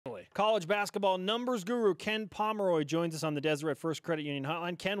College basketball numbers guru Ken Pomeroy joins us on the Deseret First Credit Union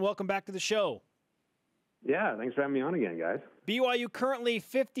Hotline. Ken, welcome back to the show. Yeah, thanks for having me on again, guys. BYU currently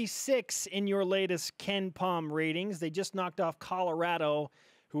 56 in your latest Ken Pom ratings. They just knocked off Colorado,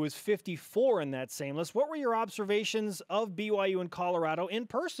 who was 54 in that same list. What were your observations of BYU and Colorado in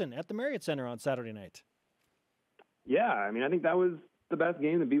person at the Marriott Center on Saturday night? Yeah, I mean, I think that was the best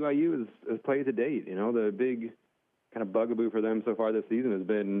game that BYU has played to date. You know, the big kind of bugaboo for them so far this season has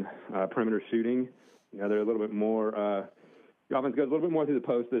been perimeter shooting. You know, they're a little bit more the offense goes a little bit more through the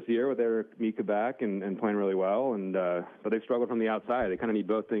post this year with Eric Mika back and playing really well. And but they've struggled from the outside. They kind of need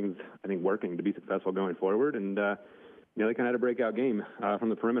both things, I think, working to be successful going forward. And you know, they kind of had a breakout game from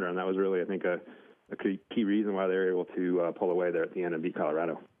the perimeter, and that was really, I think, a key reason why they were able to pull away there at the end and beat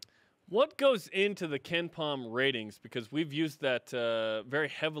Colorado. What goes into the Ken Pom ratings? Because we've used that very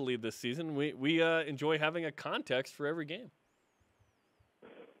heavily this season. We enjoy having a context for every game.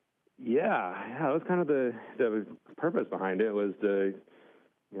 Yeah, that was kind of the purpose behind it, was to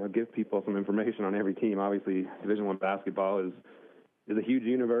give people some information on every team. Obviously, Division I basketball is a huge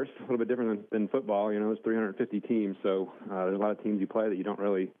universe, a little bit different than football. You know, there's 350 teams, so there's a lot of teams you play that you don't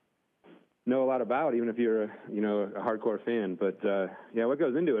really know a lot about, even if you're a hardcore fan. But what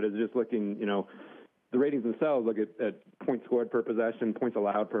goes into it is just looking, the ratings themselves look at points scored per possession, points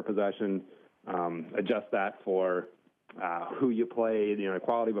allowed per possession, adjust that for who you played, the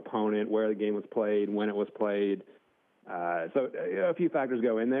quality of opponent, where the game was played, when it was played. So a few factors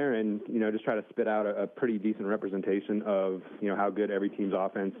go in there, and just try to spit out a pretty decent representation of how good every team's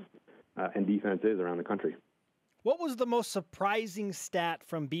offense and defense is around the country. What was the most surprising stat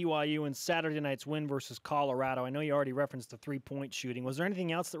from BYU in Saturday night's win versus Colorado? I know you already referenced the three-point shooting. Was there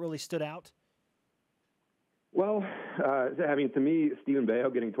anything else that really stood out? Well, I mean, to me, Stephen Bayo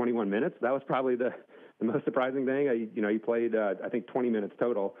getting 21 minutes, that was probably the most surprising thing. He played, I think, 20 minutes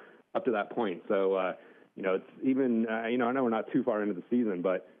total up to that point. So, it's even, I know we're not too far into the season,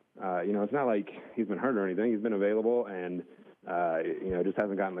 but, it's not like he's been hurt or anything. He's been available and, just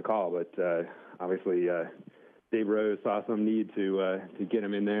hasn't gotten the call. But obviously, Dave Rose saw some need to get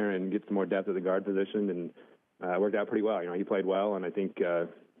him in there and get some more depth at the guard position, and it worked out pretty well. He played well, and I think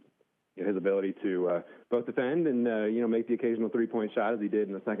his ability to both defend and make the occasional three-point shot, as he did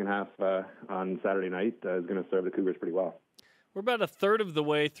in the second half on Saturday night, is going to serve the Cougars pretty well. We're about a third of the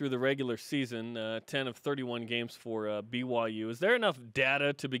way through the regular season, 10 of 31 games for BYU. Is there enough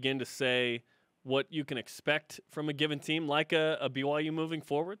data to begin to say what you can expect from a given team like a BYU moving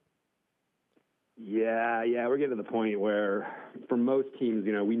forward? Yeah, we're getting to the point where for most teams,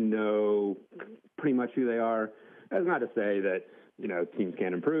 we know pretty much who they are. That's not to say that, teams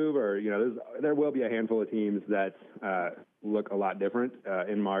can't improve, or, there will be a handful of teams that look a lot different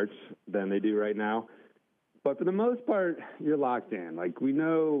in March than they do right now. But for the most part, you're locked in. Like, we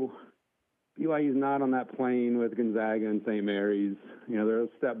know BYU's not on that plane with Gonzaga and St. Mary's. They're a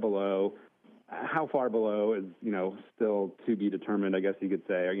step below. How far below is, still to be determined, I guess you could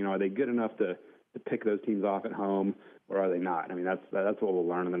say. Are they good enough to pick those teams off at home, or are they not? I mean, that's what we'll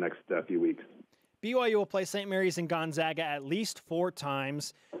learn in the next few weeks. BYU will play St. Mary's and Gonzaga at least 4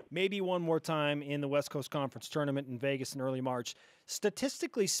 times, maybe one more time in the West Coast Conference Tournament in Vegas in early March.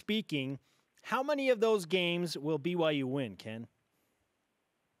 Statistically speaking, how many of those games will BYU win, Ken?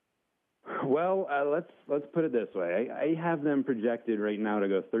 Well, let's put it this way. I have them projected right now to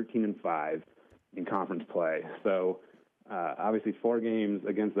go 13-5 in conference play. So obviously 4 games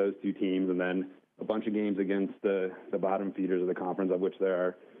against those 2 teams, and then a bunch of games against the bottom feeders of the conference, of which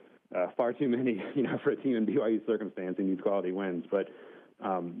there are far too many, for a team in BYU's circumstance who needs quality wins. But,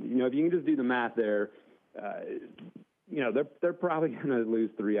 if you can just do the math there, they're probably going to lose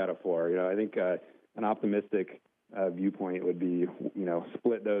 3 out of 4. I think an optimistic viewpoint would be,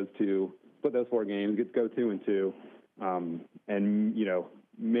 split those 4 games, go 2-2, and,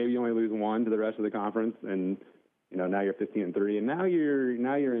 maybe only lose 1 to the rest of the conference, and, now you're 15-3, and now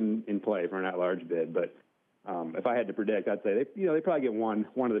you're in play for an at-large bid. But if I had to predict, I'd say they probably get one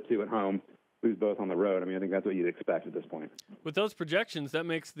of the 2 at home, lose both on the road. I mean, I think that's what you'd expect at this point. With those projections, that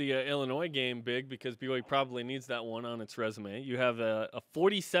makes the Illinois game big, because BYU probably needs that one on its resume. You have a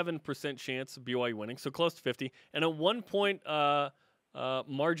 47% chance of BYU winning, so close to 50, and a 1-point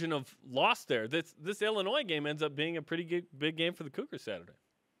margin of loss there. This Illinois game ends up being a pretty big game for the Cougars Saturday.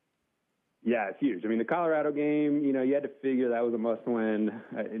 Yeah, it's huge. I mean, the Colorado game, you had to figure that was a must-win.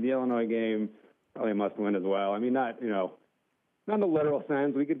 In the Illinois game, probably a must-win as well. I mean, not in the literal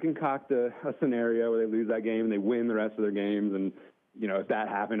sense. We could concoct a scenario where they lose that game and they win the rest of their games. And, if that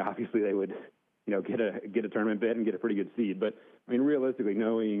happened, obviously they would, get a tournament bid and get a pretty good seed. But, I mean, realistically,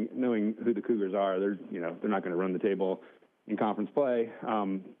 knowing who the Cougars are, they're not going to run the table in conference play.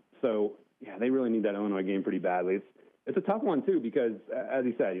 So, yeah, they really need that Illinois game pretty badly. It's a tough one, too, because, as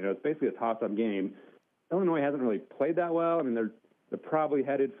you said, it's basically a toss-up game. Illinois hasn't really played that well. I mean, they're probably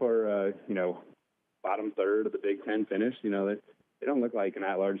headed for, bottom third of the Big Ten finish. They don't look like an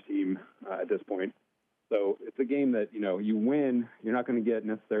at-large team at this point. So it's a game that, you win, you're not going to get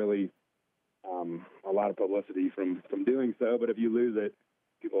necessarily a lot of publicity from doing so. But if you lose it,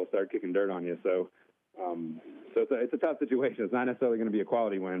 people will start kicking dirt on you. So it's a tough situation. It's not necessarily going to be a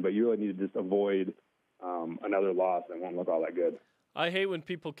quality win, but you really need to just avoid another loss that won't look all that good. I hate when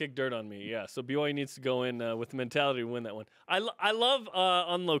people kick dirt on me. Yeah, so BYU needs to go in with the mentality to win that one. I love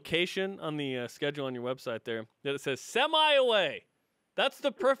on location on the schedule on your website there that it says semi-away. That's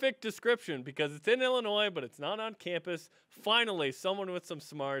the perfect description because it's in Illinois, but it's not on campus. Finally, someone with some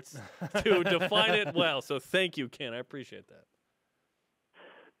smarts to define it well. So thank you, Ken. I appreciate that.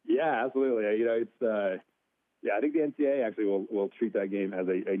 Yeah, absolutely. It's I think the NCAA actually will treat that game as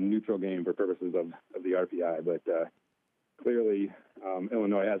a neutral game for purposes of the RPI, but clearly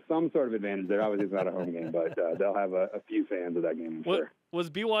Illinois has some sort of advantage there. Obviously, it's not a home game, but they'll have a few fans of that game, I'm sure. Was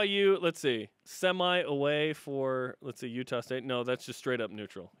BYU, let's see, semi-away for, let's see, Utah State? No, that's just straight up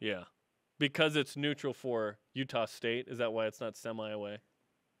neutral. Yeah. Because it's neutral for Utah State. Is that why it's not semi-away?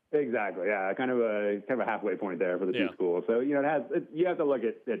 Exactly, yeah. Kind of a halfway point there for the two schools. So, you have to look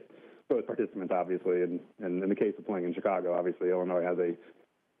at both participants, obviously. And in the case of playing in Chicago, obviously, Illinois has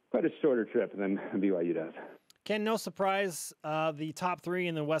quite a shorter trip than BYU does. Ken, no surprise, the top three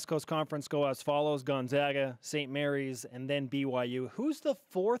in the West Coast Conference go as follows: Gonzaga, St. Mary's, and then BYU. Who's the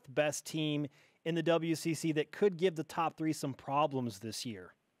fourth best team in the WCC that could give the top three some problems this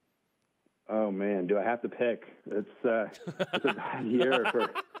year? Oh, man, do I have to pick? It's a bad year for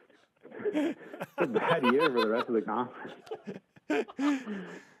the rest of the conference.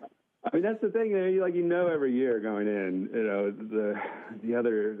 I mean, that's the thing. Every year going in, the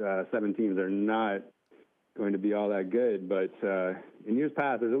other 7 teams are not going to be all that good, but in years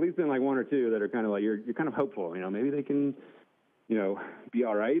past, there's at least been like one or two that are kind of like you're kind of hopeful. Maybe they can, be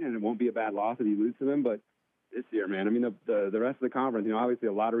all right, and it won't be a bad loss if you lose to them. But this year, man, I mean, the rest of the conference, obviously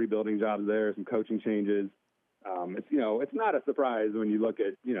a lot of rebuilding jobs there, some coaching changes. It's not a surprise when you look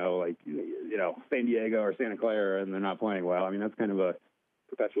at San Diego or Santa Clara and they're not playing well. I mean, that's kind of a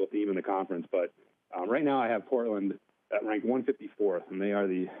perpetual theme in the conference. But right now, I have Portland at ranked 154th, and they are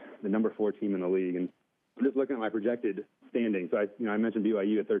the number 4 team in the league. And I'm just looking at my projected standing. So I mentioned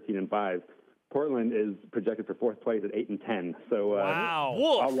BYU at 13-5. Portland is projected for 4th place at 8-10. So wow,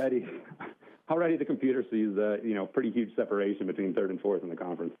 already the computer sees pretty huge separation between 3rd and 4th in the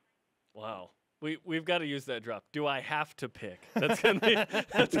conference. Wow, we've got to use that drop. Do I have to pick? That's gonna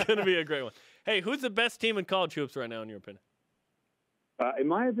be a great one. Hey, who's the best team in college hoops right now in your opinion? In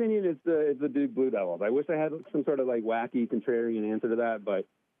my opinion, it's the Duke Blue Devils. I wish I had some sort of wacky contrarian answer to that, but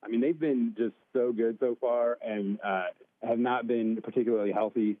I mean, they've been just so good so far and have not been particularly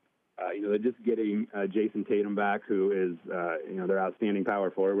healthy. They're just getting Jason Tatum back, who is, their outstanding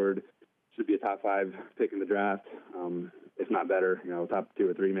power forward. Should be a top 5 pick in the draft, if not better, top 2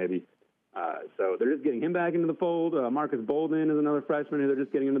 or 3 maybe. So they're just getting him back into the fold. Marcus Bolden is another freshman who they're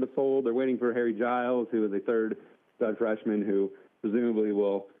just getting into the fold. They're waiting for Harry Giles, who is a 3rd stud freshman who presumably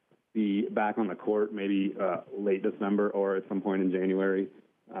will be back on the court maybe late December or at some point in January.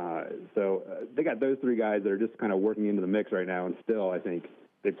 So they got those 3 guys that are just kind of working into the mix right now, and still I think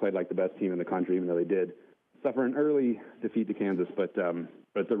they played like the best team in the country, even though they did suffer an early defeat to Kansas. But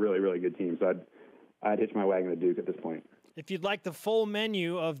it's a really, really good team. So I'd hitch my wagon to Duke at this point. If you'd like the full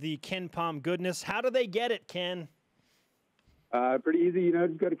menu of the Ken Pom goodness, how do they get it, Ken? Pretty easy.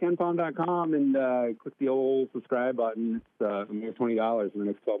 Just go to kenpom.com and click the old subscribe button. It's $20 in the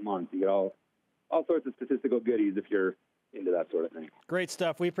next 12 months. You get all sorts of statistical goodies if you're into that sort of thing. Great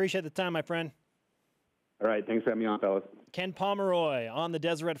stuff. We appreciate the time, my friend. All right. Thanks for having me on, fellas. Ken Pomeroy on the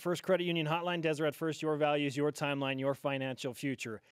Deseret First Credit Union Hotline. Deseret First, your values, your timeline, your financial future.